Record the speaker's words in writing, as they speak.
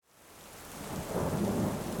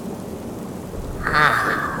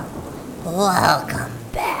Welcome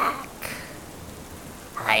back.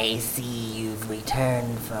 I see you've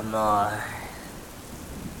returned for more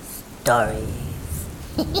stories.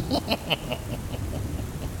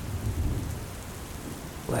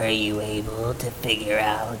 Were you able to figure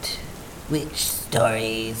out which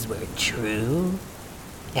stories were true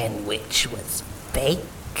and which was fake?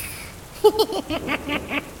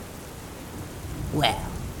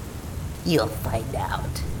 Well, you'll find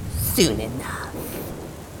out soon enough.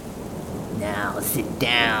 Now sit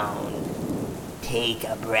down, take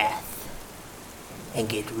a breath, and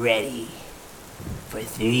get ready for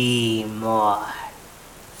 3 more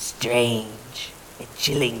strange and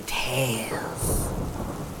chilling tales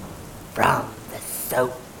from the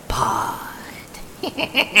Soap Pod.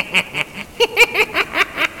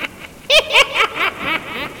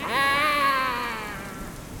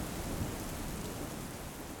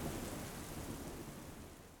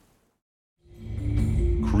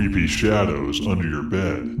 Creepy shadows under your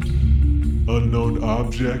bed. Unknown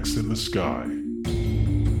objects in the sky.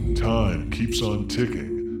 Time keeps on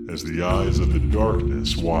ticking as the eyes of the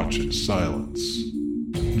darkness watch in silence.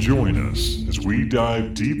 Join us as we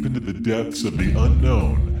dive deep into the depths of the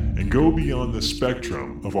unknown and go beyond the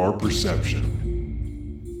spectrum of our perception.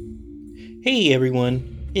 Hey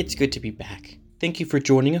everyone, it's good to be back. Thank you for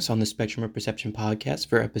joining us on the Spectrum of Perception podcast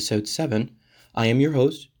for episode 7. I am your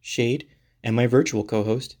host, Shade, and my virtual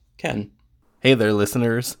co-host, Ken. Hey there,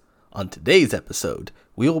 listeners. On today's episode,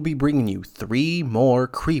 we will be bringing you 3 more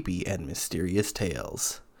creepy and mysterious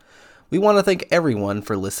tales. We want to thank everyone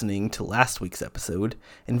for listening to last week's episode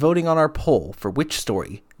and voting on our poll for which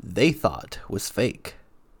story they thought was fake.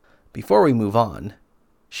 Before we move on,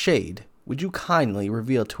 Shade, would you kindly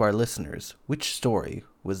reveal to our listeners which story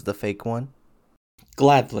was the fake one?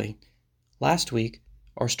 Gladly. Last week,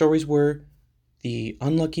 our stories were The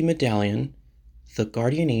Unlucky Medallion, The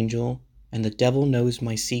Guardian Angel, and The Devil Knows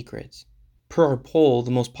My Secrets. Per our poll,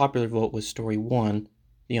 the most popular vote was story 1,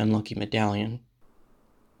 The Unlucky Medallion.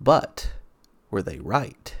 But were they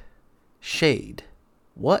right? Shade,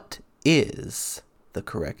 what is the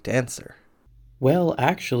correct answer? Well,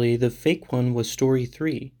 actually, the fake one was story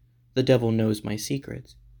 3, The Devil Knows My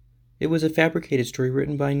Secrets. It was a fabricated story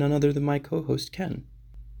written by none other than my co-host, Ken.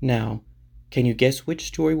 Now, can you guess which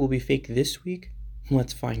story will be fake this week?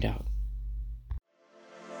 Let's find out.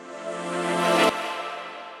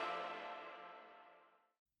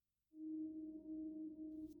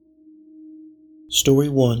 Story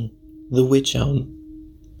 1, The Witch Elm.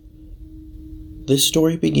 This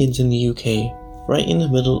story begins in the UK, right in the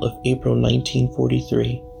middle of April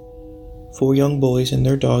 1943. 4 young boys and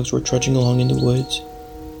their dogs were trudging along in the woods.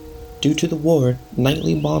 Due to the war,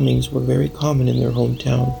 nightly bombings were very common in their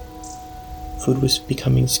hometown. Food was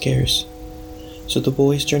becoming scarce, so the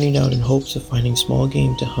boys journeyed out in hopes of finding small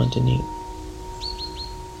game to hunt and eat.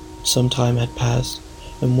 Some time had passed,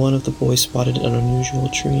 and one of the boys spotted an unusual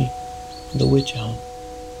tree, the witch elm.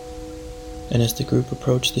 And as the group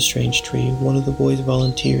approached the strange tree, one of the boys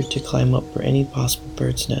volunteered to climb up for any possible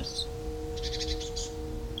bird's nest.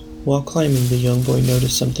 While climbing, the young boy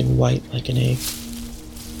noticed something white like an egg.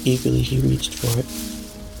 Eagerly he reached for it.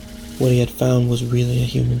 What he had found was really a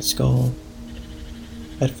human skull.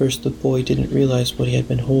 At first the boy didn't realize what he had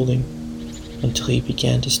been holding, until he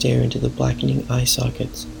began to stare into the blackening eye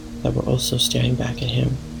sockets that were also staring back at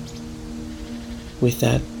him. With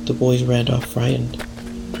that, the boys ran off frightened,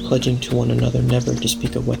 pledging to one another never to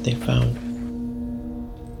speak of what they found.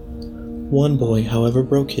 One boy, however,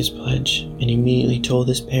 broke his pledge and immediately told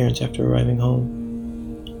his parents after arriving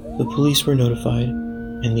home. The police were notified,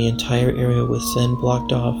 and the entire area was then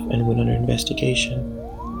blocked off and went under investigation.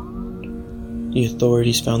 The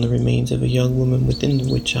authorities found the remains of a young woman within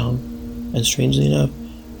the witch elm, and strangely enough,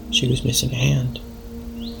 she was missing a hand.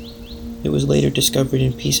 It was later discovered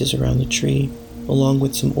in pieces around the tree, along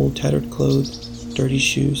with some old tattered clothes, dirty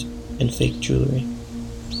shoes, and fake jewelry.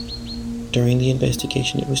 During the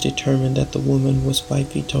investigation, it was determined that the woman was 5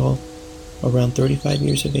 feet tall, around 35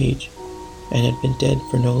 years of age, and had been dead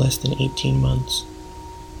for no less than 18 months.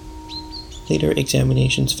 Later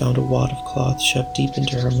examinations found a wad of cloth shoved deep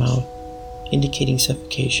into her mouth, indicating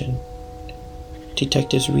suffocation.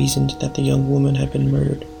 Detectives reasoned that the young woman had been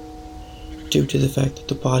murdered, due to the fact that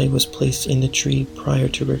the body was placed in the tree prior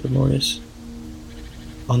to rigor mortis.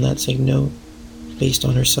 On that same note, based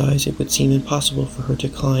on her size, it would seem impossible for her to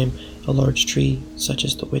climb a large tree such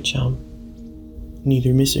as the witch elm.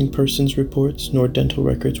 Neither missing persons reports nor dental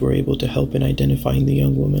records were able to help in identifying the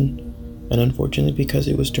young woman, and unfortunately because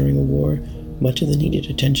it was during a war, much of the needed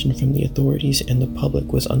attention from the authorities and the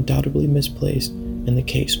public was undoubtedly misplaced, and the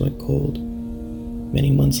case went cold.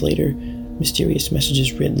 Many months later, Mysterious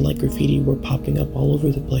messages written like graffiti were popping up all over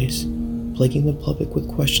the place, plaguing the public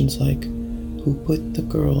with questions like, who put the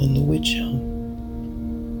girl in the witch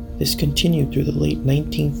elm? This continued through the late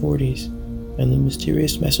 1940s, and the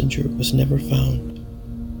mysterious messenger was never found.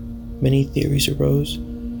 Many theories arose,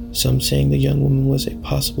 some saying the young woman was a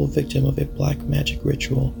possible victim of a black magic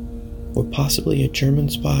ritual, or possibly a German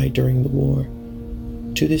spy during the war.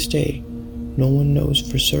 To this day, no one knows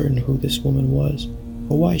for certain who this woman was,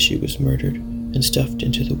 or why she was murdered and stuffed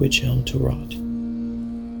into the witch elm to rot.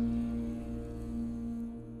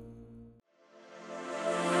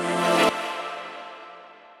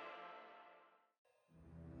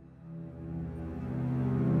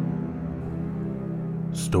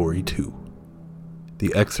 Story 2.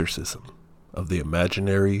 The Exorcism of the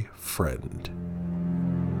Imaginary Friend.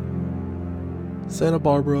 Santa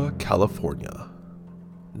Barbara, California,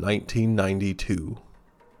 1992.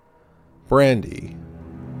 Brandy,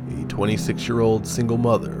 a 26-year-old single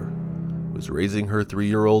mother, was raising her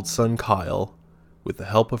 3-year-old son Kyle with the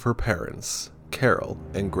help of her parents, Carol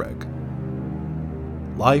and Greg.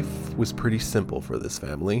 Life was pretty simple for this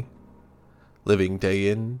family, living day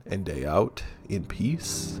in and day out in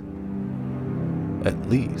peace. At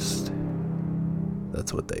least,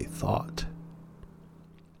 that's what they thought.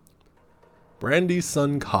 Brandy's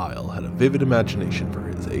son Kyle had a vivid imagination for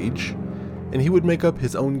his age, and he would make up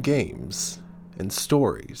his own games and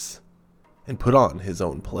stories and put on his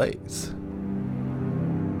own plays.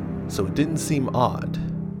 So it didn't seem odd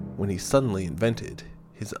when he suddenly invented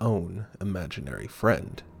his own imaginary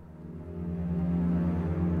friend.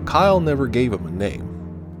 Kyle never gave him a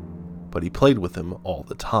name, but he played with him all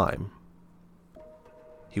the time.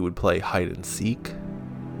 He would play hide and seek,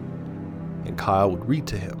 and Kyle would read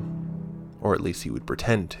to him, or at least he would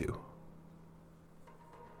pretend to.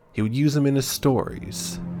 He would use him in his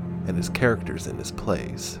stories and his characters in his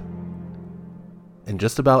plays, and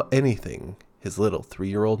just about anything his little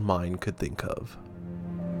 3-year-old mind could think of.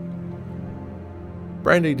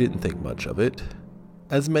 Brandy didn't think much of it,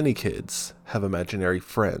 as many kids have imaginary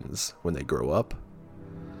friends when they grow up,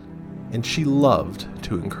 and she loved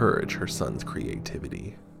to encourage her son's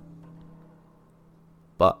creativity.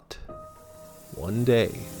 But one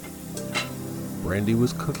day, Brandy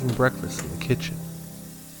was cooking breakfast in the kitchen,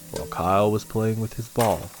 while Kyle was playing with his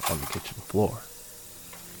ball on the kitchen floor.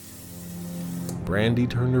 Brandy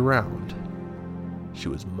turned around. She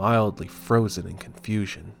was mildly frozen in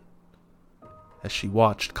confusion as she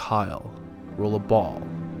watched Kyle roll a ball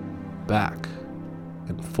back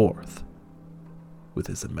and forth with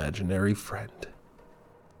his imaginary friend.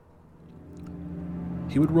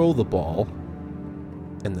 He would roll the ball,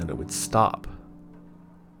 and then it would stop,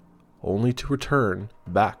 only to return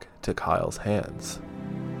back to Kyle's hands.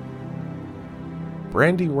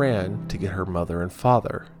 Brandy ran to get her mother and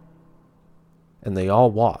father, and they all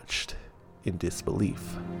watched in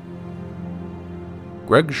disbelief.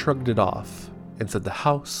 Greg shrugged it off and said the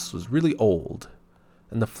house was really old,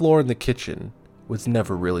 and the floor in the kitchen was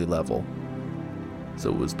never really level, so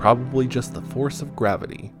it was probably just the force of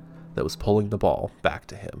gravity that was pulling the ball back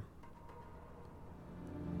to him.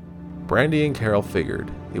 Brandy and Carol figured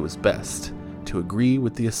it was best to agree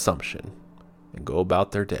with the assumption and go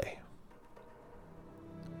about their day.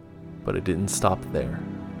 But it didn't stop there.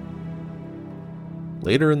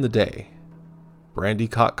 Later in the day, Brandy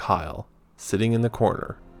caught Kyle sitting in the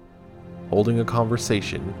corner, holding a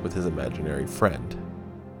conversation with his imaginary friend.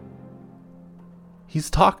 He's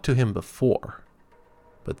talked to him before,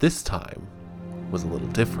 but this time was a little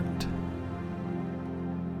different.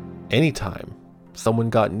 Anytime someone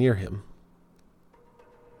got near him,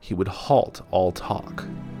 he would halt all talk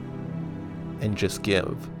and just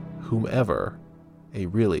give whomever a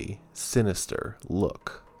really sinister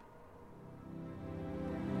look.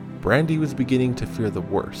 Brandy was beginning to fear the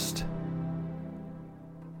worst,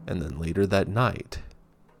 and then later that night,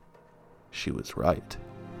 she was right.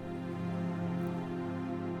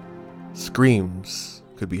 Screams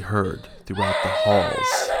could be heard throughout the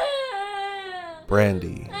halls.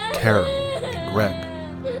 Brandy, Carol, and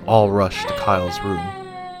Greg all rushed to Kyle's room.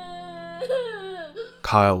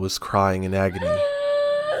 Kyle was crying in agony,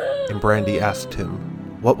 and Brandy asked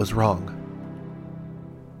him what was wrong.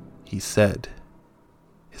 He said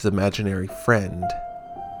his imaginary friend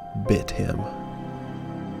bit him.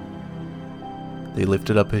 They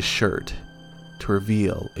lifted up his shirt to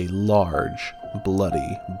reveal a large,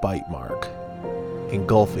 bloody bite mark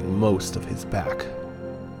engulfing most of his back.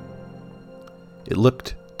 It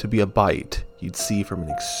looked to be a bite you'd see from an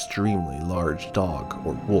extremely large dog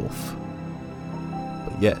or wolf,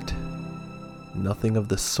 but yet nothing of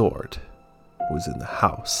the sort was in the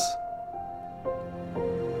house.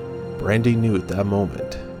 Brandy knew at that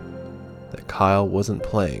moment that Kyle wasn't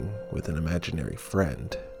playing with an imaginary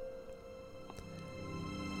friend.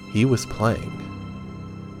 He was playing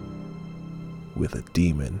with a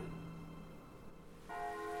demon.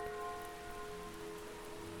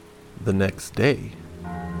 The next day,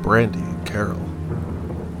 Brandy and Carol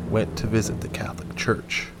went to visit the Catholic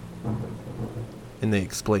Church, and they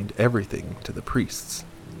explained everything to the priests.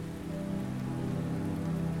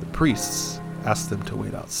 The priests asked them to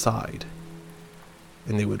wait outside,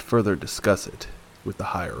 and they would further discuss it with the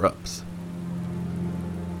higher-ups.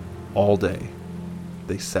 All day,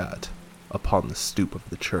 they sat upon the stoop of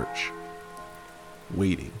the church,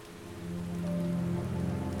 waiting.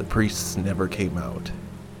 The priests never came out,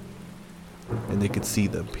 and they could see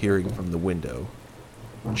them peering from the window,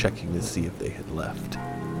 checking to see if they had left.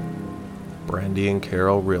 Brandy and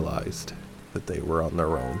Carol realized that they were on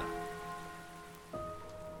their own.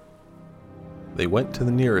 They went to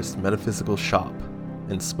the nearest metaphysical shop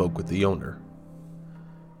and spoke with the owner.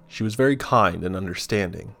 She was very kind and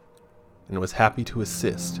understanding, and was happy to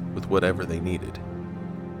assist with whatever they needed.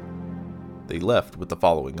 They left with the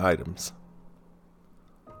following items: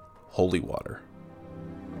 holy water,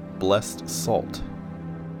 blessed salt,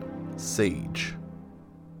 sage,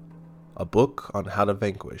 a book on how to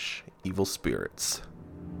vanquish evil spirits,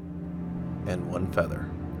 and one feather.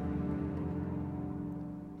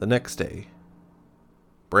 The next day,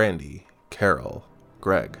 Brandy, Carol,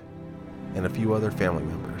 Greg, and a few other family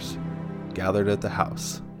members gathered at the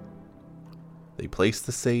house. They placed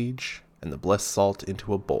the sage and the blessed salt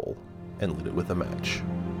into a bowl and lit it with a match.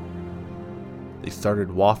 They started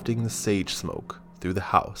wafting the sage smoke through the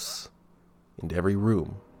house, into every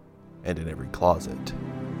room, and in every closet.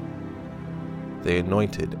 They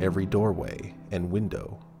anointed every doorway and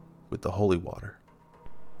window with the holy water.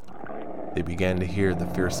 They began to hear the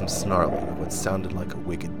fearsome snarling of what sounded like a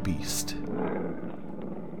wicked beast.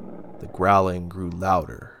 The growling grew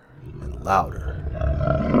louder and louder,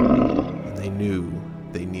 and they knew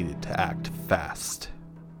they needed to act fast.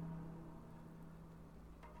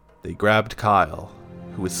 They grabbed Kyle,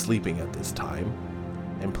 who was sleeping at this time,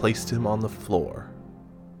 and placed him on the floor.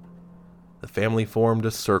 The family formed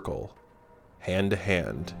a circle, hand to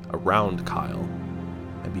hand, around Kyle,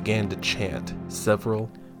 and began to chant several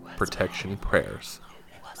protection prayers.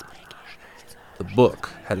 The book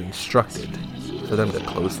had instructed for them to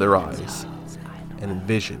close their eyes and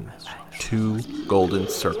envision 2 golden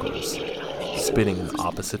circles spinning in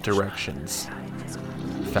opposite directions,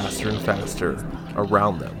 faster and faster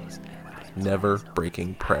around them, never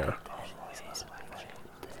breaking prayer.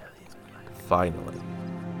 Finally,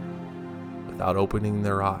 without opening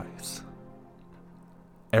their eyes,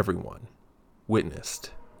 everyone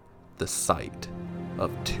witnessed the sight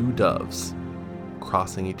of 2 doves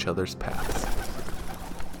crossing each other's paths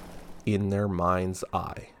in their mind's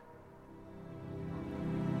eye.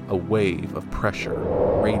 A wave of pressure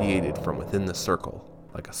radiated from within the circle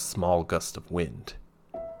like a small gust of wind,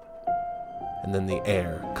 and then the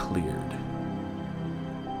air cleared.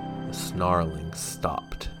 The snarling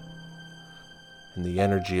stopped, and the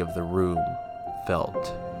energy of the room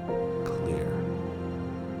felt clear.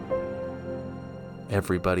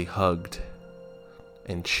 Everybody hugged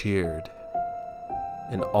and cheered,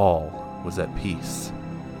 and all was at peace.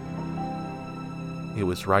 It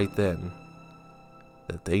was right then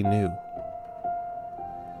that they knew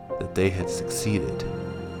that they had succeeded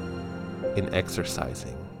in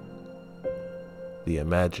exorcising the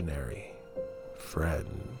imaginary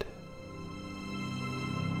friend.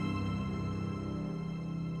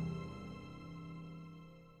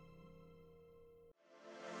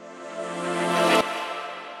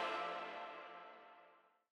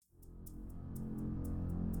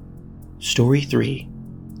 Story 3.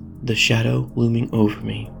 The Shadow Looming Over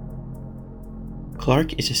Me.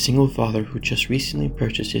 Clark is a single father who just recently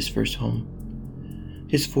purchased his first home.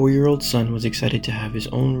 His 4-year-old son was excited to have his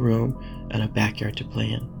own room and a backyard to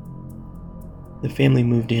play in. The family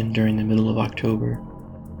moved in during the middle of October,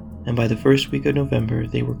 and by the first week of November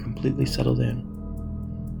they were completely settled in.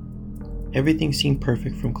 Everything seemed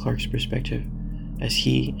perfect from Clark's perspective as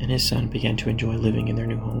he and his son began to enjoy living in their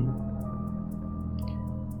new home.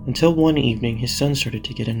 Until one evening, his son started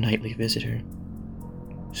to get a nightly visitor.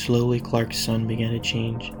 Slowly, Clark's son began to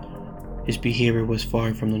change. His behavior was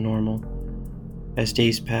far from the normal. As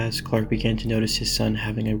days passed, Clark began to notice his son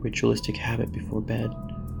having a ritualistic habit before bed,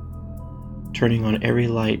 turning on every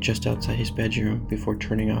light just outside his bedroom before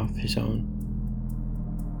turning off his own.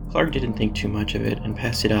 Clark didn't think too much of it and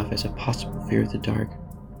passed it off as a possible fear of the dark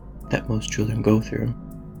that most children go through.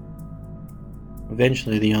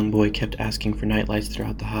 Eventually, the young boy kept asking for nightlights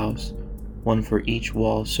throughout the house, one for each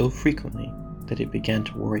wall so frequently that it began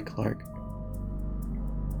to worry Clark.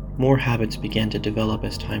 More habits began to develop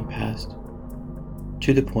as time passed,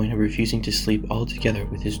 to the point of refusing to sleep altogether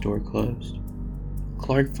with his door closed.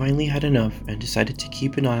 Clark finally had enough and decided to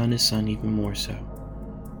keep an eye on his son even more so.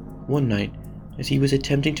 One night, as he was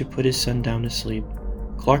attempting to put his son down to sleep,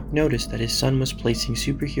 Clark noticed that his son was placing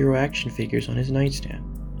superhero action figures on his nightstand,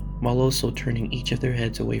 while also turning each of their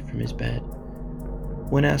heads away from his bed.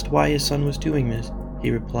 When asked why his son was doing this,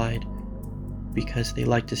 he replied, "Because they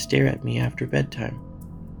like to stare at me after bedtime."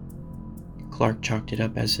 Clark chalked it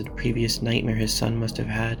up as a previous nightmare his son must have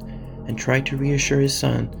had and tried to reassure his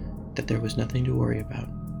son that there was nothing to worry about.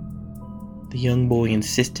 The young boy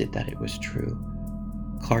insisted that it was true.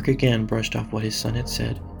 Clark again brushed off what his son had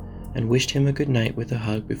said and wished him a good night with a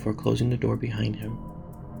hug before closing the door behind him.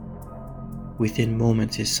 Within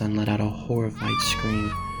moments, his son let out a horrified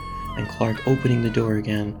scream, and Clark opening the door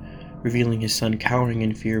again, revealing his son cowering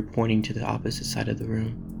in fear, pointing to the opposite side of the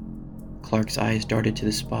room. Clark's eyes darted to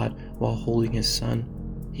the spot while holding his son.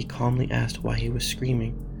 He calmly asked why he was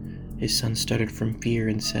screaming. His son stuttered from fear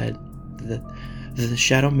and said, The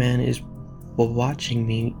shadow man is watching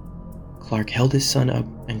me." Clark held his son up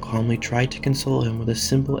and calmly tried to console him with a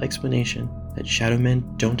simple explanation that shadow men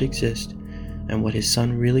don't exist, and what his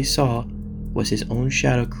son really saw was his own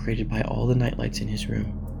shadow created by all the nightlights in his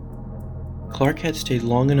room. Clark had stayed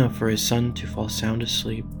long enough for his son to fall sound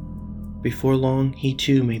asleep. Before long, he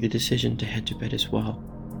too made the decision to head to bed as well.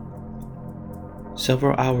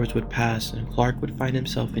 Several hours would pass and Clark would find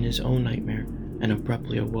himself in his own nightmare and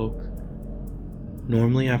abruptly awoke.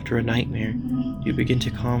 Normally, after a nightmare, you begin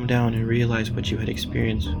to calm down and realize what you had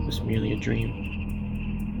experienced was merely a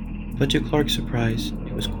dream. But to Clark's surprise,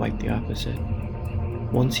 it was quite the opposite.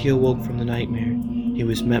 Once he awoke from the nightmare, he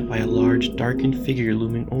was met by a large, darkened figure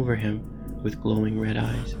looming over him with glowing red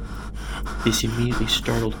eyes. This immediately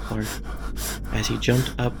startled Clark, as he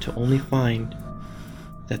jumped up to only find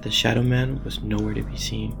that the shadow man was nowhere to be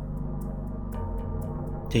seen.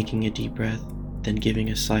 Taking a deep breath, then giving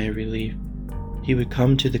a sigh of relief, he would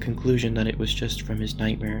come to the conclusion that it was just from his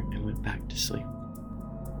nightmare and went back to sleep.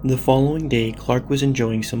 The following day, Clark was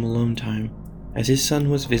enjoying some alone time, as his son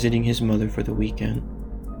was visiting his mother for the weekend.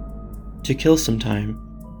 To kill some time,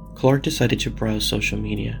 Clark decided to browse social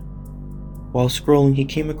media. While scrolling, he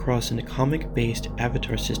came across a comic-based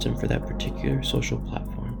avatar system for that particular social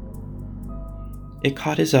platform. It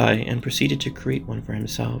caught his eye and proceeded to create one for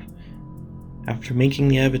himself. After making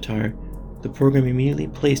the avatar, the program immediately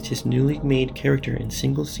placed his newly made character in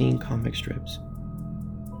single-scene comic strips.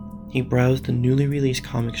 He browsed the newly released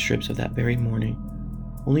comic strips of that very morning,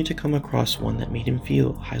 only to come across one that made him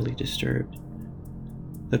feel highly disturbed.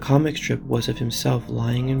 The comic strip was of himself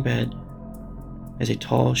lying in bed, as a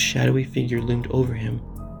tall, shadowy figure loomed over him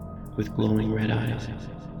with glowing red eyes.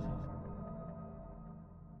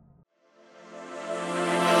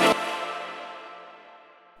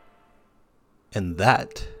 And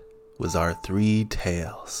that was our 3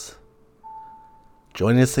 tales.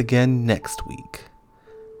 Join us again next week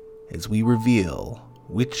as we reveal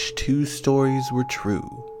which 2 stories were true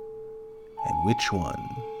and which one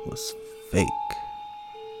was fake.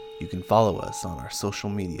 You can follow us on our social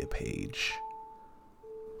media page.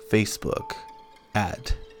 Facebook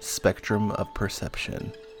at Spectrum of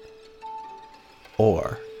Perception,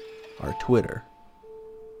 or our Twitter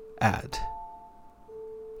at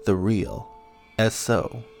The Real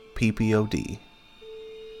SOPPOD,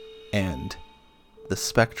 and the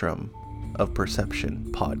Spectrum of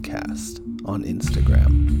Perception podcast on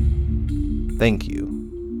Instagram. Thank you,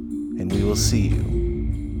 and we will see you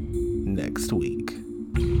next week.